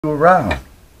around.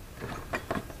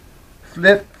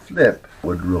 Flip, flip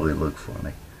would really look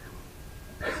funny.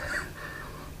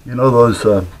 You know those,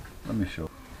 let me show.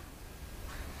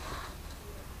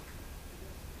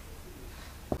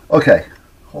 Okay,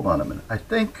 hold on a minute. I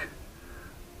think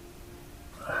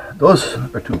those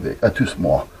are too big, too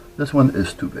small. This one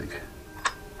is too big.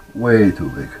 Way too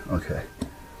big. Okay.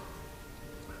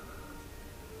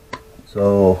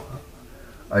 So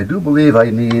I do believe I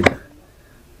need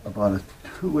about a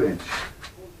 2-inch.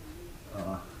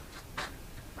 Yeah,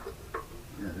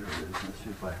 there it is. Let's see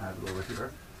if I have it over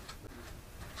here.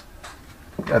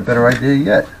 Got a better idea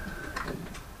yet.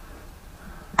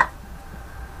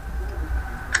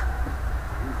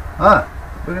 Huh?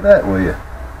 Look at that, will you?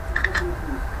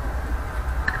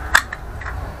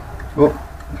 Oh,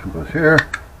 this one goes here.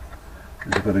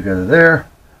 This will go together there.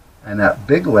 And that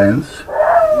big lens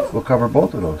will cover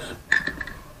both of those.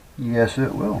 Yes,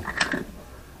 it will.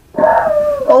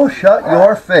 Oh, shut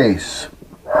your face.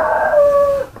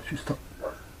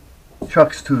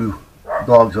 Chuck's 2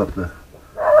 dogs up the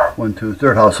 1, 2,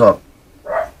 3rd house up.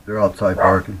 They're outside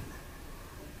barking.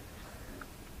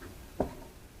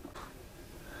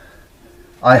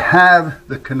 I have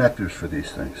the connectors for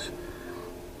these things.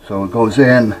 So it goes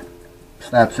in,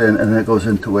 snaps in, and then it goes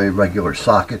into a regular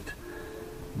socket.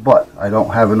 But I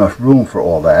don't have enough room for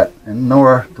all that, and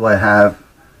nor do I have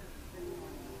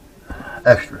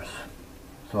extras.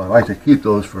 So I like to keep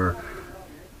those for,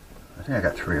 I think I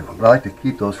got 3 of them, but I like to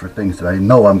keep those for things that I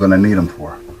know I'm going to need them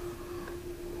for.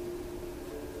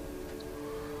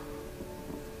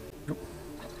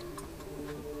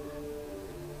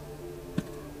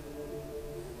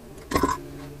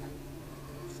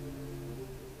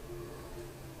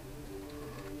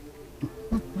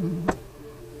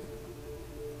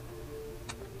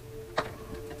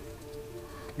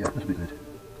 Yeah, this will be good.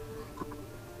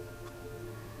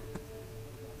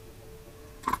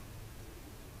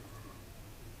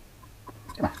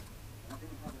 Come on.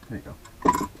 There you go.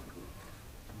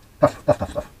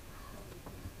 Stuff.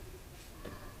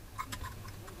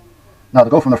 Now to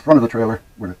go from the front of the trailer,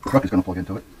 where the truck is going to plug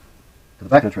into it, to the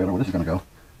back of the trailer, where this is going to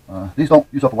go, these don't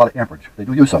use up a lot of amperage. They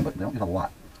do use some, but they don't use a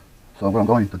lot. So what I'm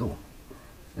going to do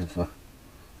is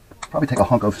probably take a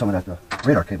hunk of some of that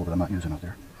radar cable that I'm not using out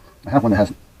there. I have one that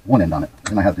has one end on it,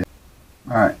 and I have the.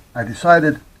 Alright, I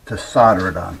decided to solder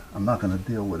it on. I'm not going to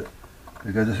deal with it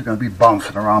because this is going to be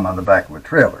bouncing around on the back of a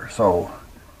trailer. So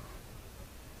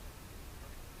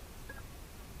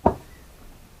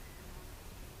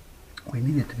we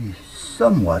need it to be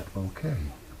somewhat okay.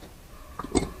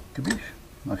 Kaboosh.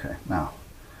 Okay, now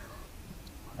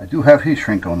I do have heat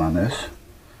shrink going on this.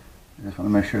 I just want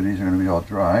to make sure these are going to be all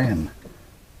dry and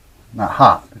not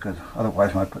hot, because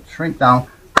otherwise when I put shrink down,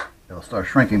 it'll start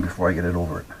shrinking before I get it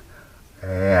over it.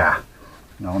 Yeah.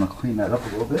 Now I want to clean that up a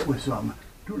little bit with some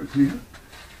tutor cleaner.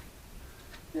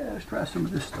 Yeah, let's try some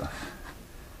of this stuff.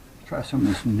 Let's try some of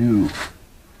this new.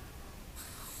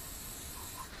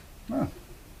 Oh.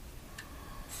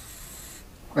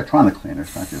 Electronic cleaner.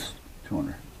 It's not just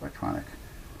tuner. It's electronic.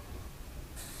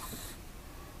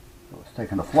 So it's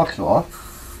taking the flux off.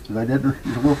 Because I did use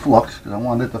a little flux because I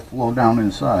wanted it to flow down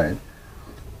inside.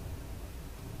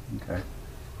 Okay.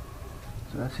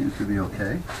 So that seems to be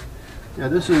okay. Yeah,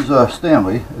 this is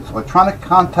Stanley. It's electronic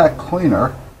contact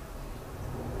cleaner,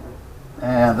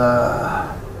 and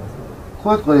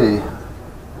quickly,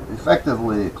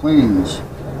 effectively cleans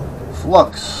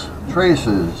flux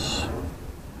traces,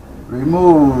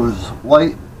 removes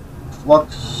white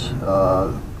flux,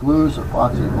 glues,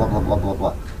 epoxy, blah blah blah blah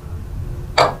blah.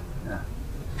 Yeah.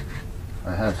 If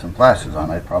I had some glasses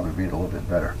on, I'd probably read a little bit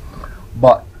better,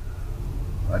 but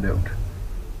I don't.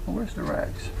 Well, where's the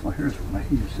rags? Well, here's one. I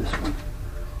can use this one.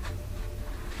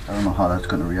 I don't know how that's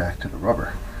going to react to the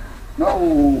rubber.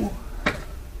 No!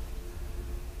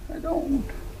 I don't.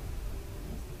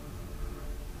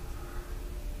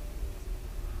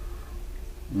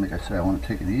 Like I said, I want to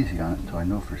take it easy on it until I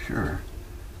know for sure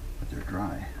that they're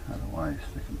dry. Otherwise,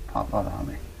 they can pop out on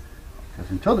me. Because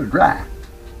until they're dry,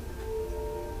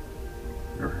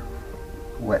 they're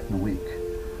wet and weak.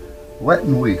 Wet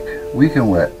and weak. Weak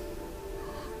and wet.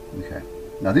 Okay,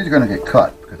 now these are going to get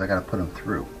cut because I got to put them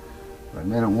through. But I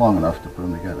made them long enough to put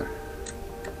them together.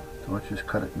 So let's just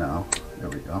cut it now. There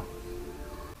we go.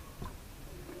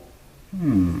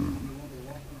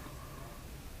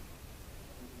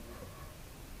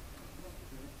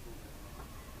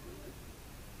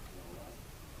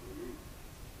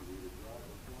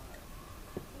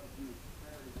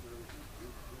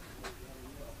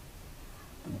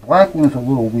 The black one's a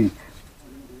little weak.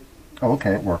 Oh,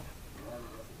 okay, it worked.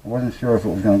 I wasn't sure if it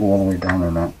was going to go all the way down or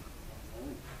not.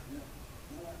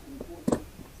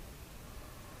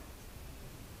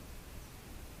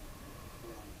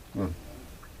 good.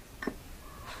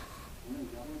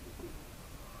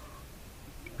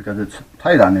 Because it's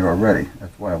tight on there already.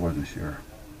 That's why I wasn't sure.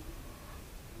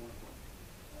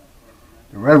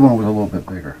 The red one was a little bit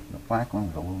bigger. The black one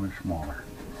was a little bit smaller.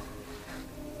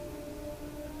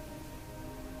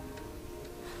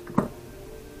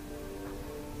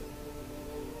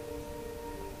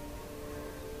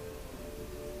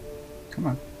 Come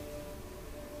on.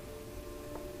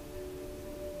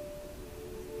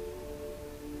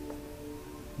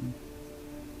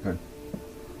 Good.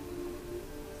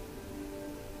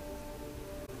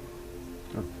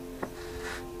 Good.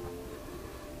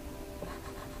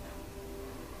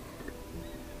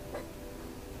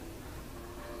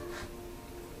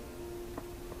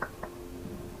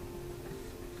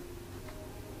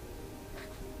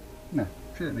 No,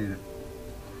 she didn't need it.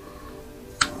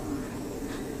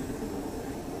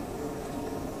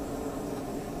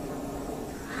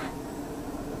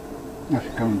 Now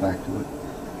she's coming back to it.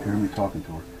 You hear me talking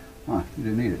to her. Huh, you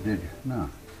didn't need it, did you? No.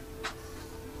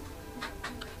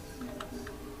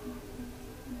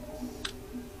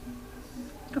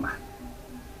 Come on.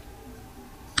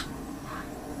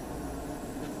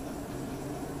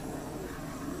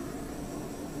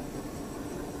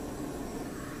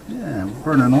 Yeah, we're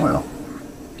burning oil.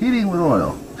 Heating with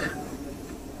oil.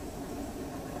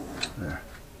 There.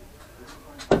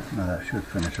 Now that should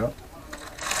finish up.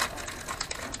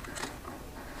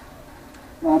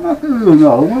 No, I'm not going to do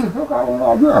another one. Look, I one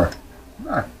out there.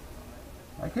 Nah.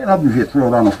 I can't help you if you throw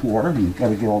it on the floor and you've got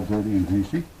to get all dirty and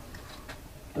greasy.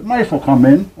 The mice will come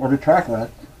in, or the track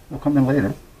rats. They'll come in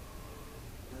later.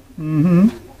 Mm-hmm.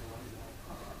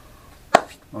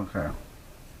 Okay.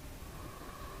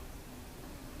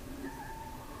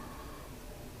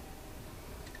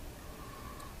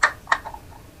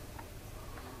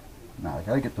 Now I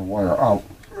got to get the wire out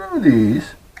through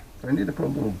these. I need to put a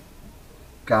little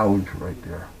gouge right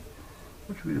there.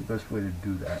 Which would be the best way to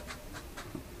do that?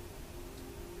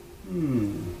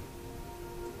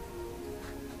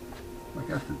 I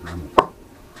guess the Dremel.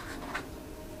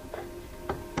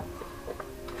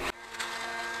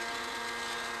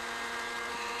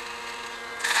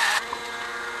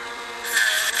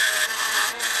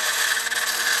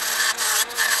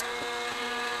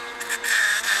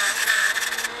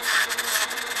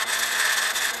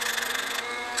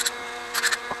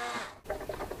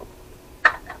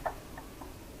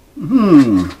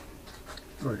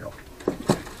 There we go.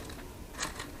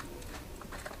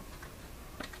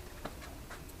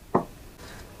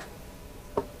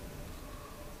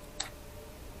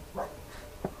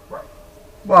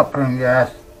 What, Pringles?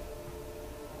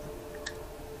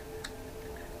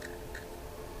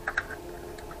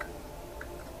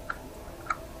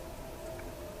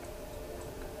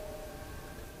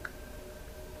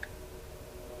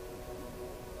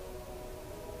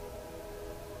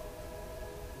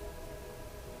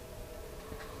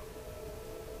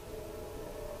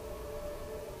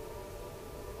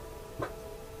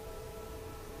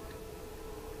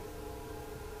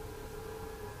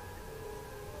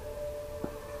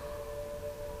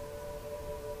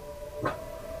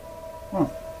 Huh.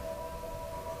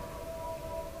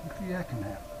 What's he yakking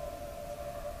at?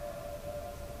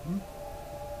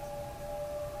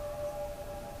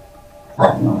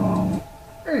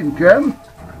 Hey, Jim.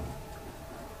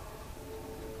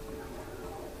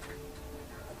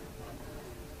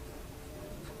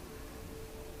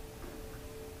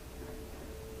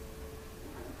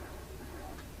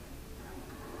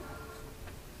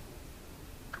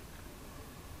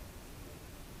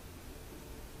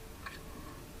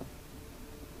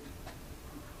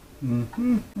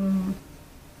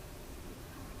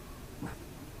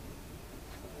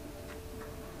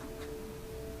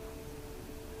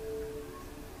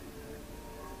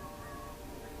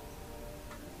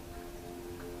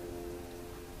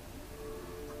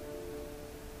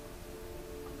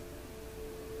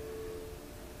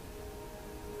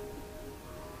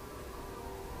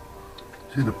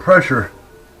 See the pressure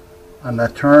on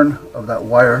that turn of that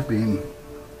wire being,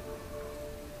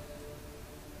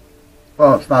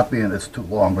 well, it's too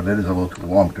long, but it is a little too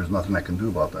long, but there's nothing I can do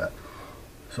about that.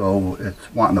 So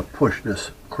it's wanting to push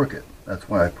this crooked. That's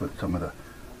why I put some of the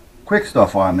quick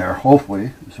stuff on there.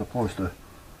 Hopefully it's supposed to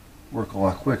work a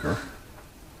lot quicker.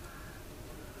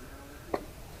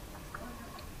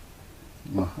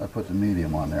 Well, I put the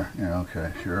medium on there. Yeah,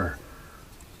 okay, sure.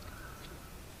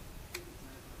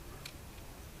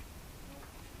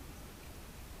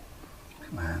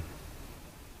 Man,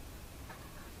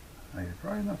 are you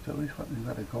dry enough to at least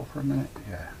let it go for a minute?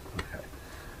 Yeah, okay.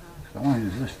 So I want to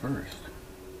use this first.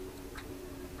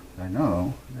 I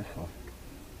know this will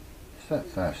set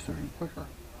faster and quicker.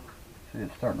 See,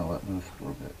 it's starting to let loose a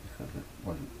little bit because it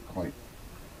wasn't quite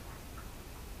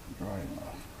dry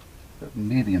enough. The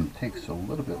medium takes a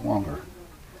little bit longer.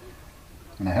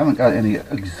 And I haven't got any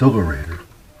exhilarator.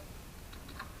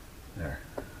 There.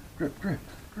 Drip, drip,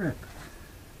 drip.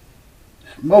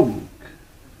 Smoke.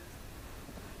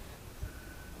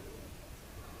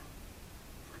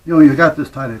 You know, you got this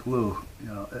tiny glue, you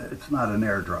know, it's not an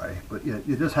air dry, but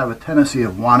you just have a tendency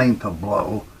of wanting to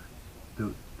blow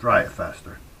to dry it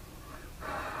faster.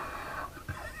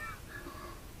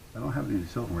 I don't have any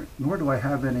exhilarator, nor do I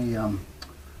have any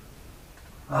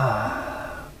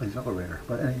exhilarator,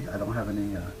 but I don't have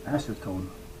any acetone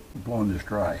blowing this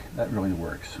dry. That really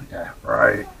works. Yeah,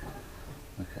 right.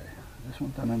 Okay, this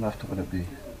one done enough to let it be.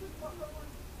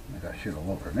 I got shit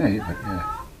all over me, but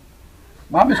yeah.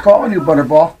 Mommy's calling you,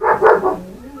 Butterball.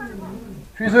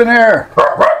 She's in there.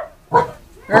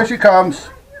 There she comes.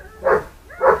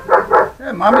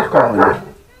 Yeah, Mommy's calling you.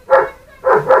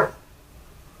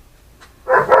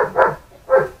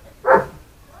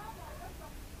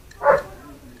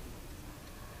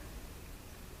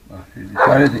 Well, she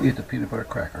decided to eat the peanut butter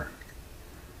cracker.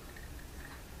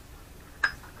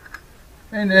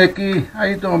 Hey, Nicky. How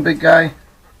you doing, big guy?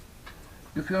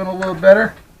 You feeling a little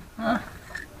better? Huh?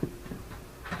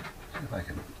 See if I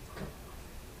can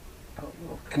put a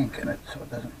little kink in it so it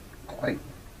doesn't quite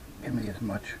give me as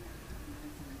much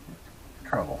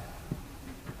trouble.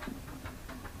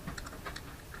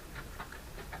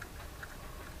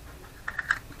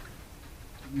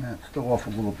 Yeah, it's still off a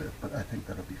little bit, but I think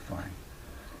that'll be fine.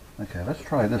 Okay, let's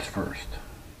try this first.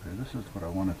 Okay, this is what I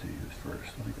wanted to use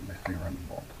first. Let me get my finger on the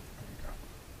bulb.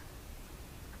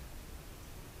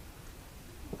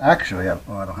 Actually, I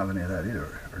don't have any of that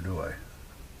either, or do I?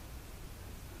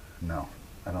 No,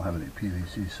 I don't have any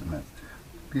PVC cement.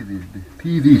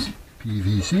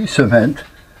 PVC cement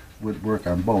would work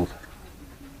on both.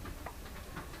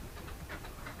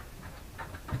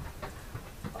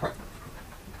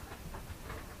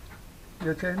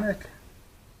 You okay, Nick?